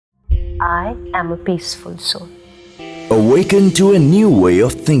I am a peaceful soul. Awaken to a new way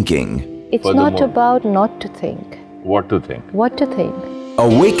of thinking. It's not about not to think. What to think? What to think.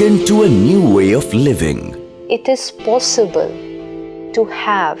 Awaken to a new way of living. It is possible to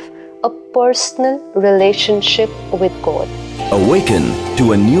have a personal relationship with God. Awaken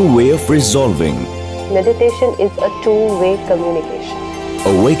to a new way of resolving. Meditation is a two-way communication.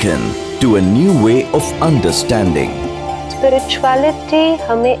 Awaken to a new way of understanding. Spirituality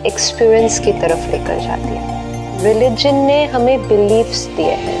हमें experience की तरफ लेकर जाती है. Religion ने हमें beliefs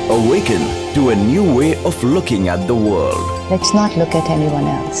दिए हैं. Awaken to a new way of looking at the world. Let's not look at anyone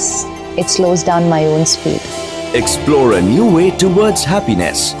else. It slows down my own speed. Explore a new way towards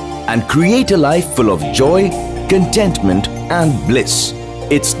happiness and create a life full of joy, contentment and bliss.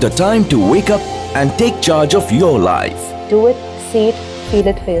 It's the time to wake up and take charge of your life. Do it, see it, feel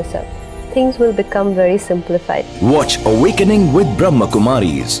it for yourself. Things will become very simplified. Watch Awakening with Brahma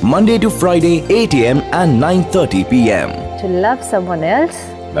Kumaris, Monday to Friday, 8 a.m. and 9:30 p.m. To love someone else,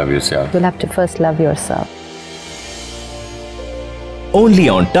 Love yourself. you'll have to first love yourself. Only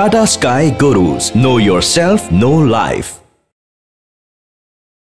on Tata Sky Gurus. Know yourself, know life.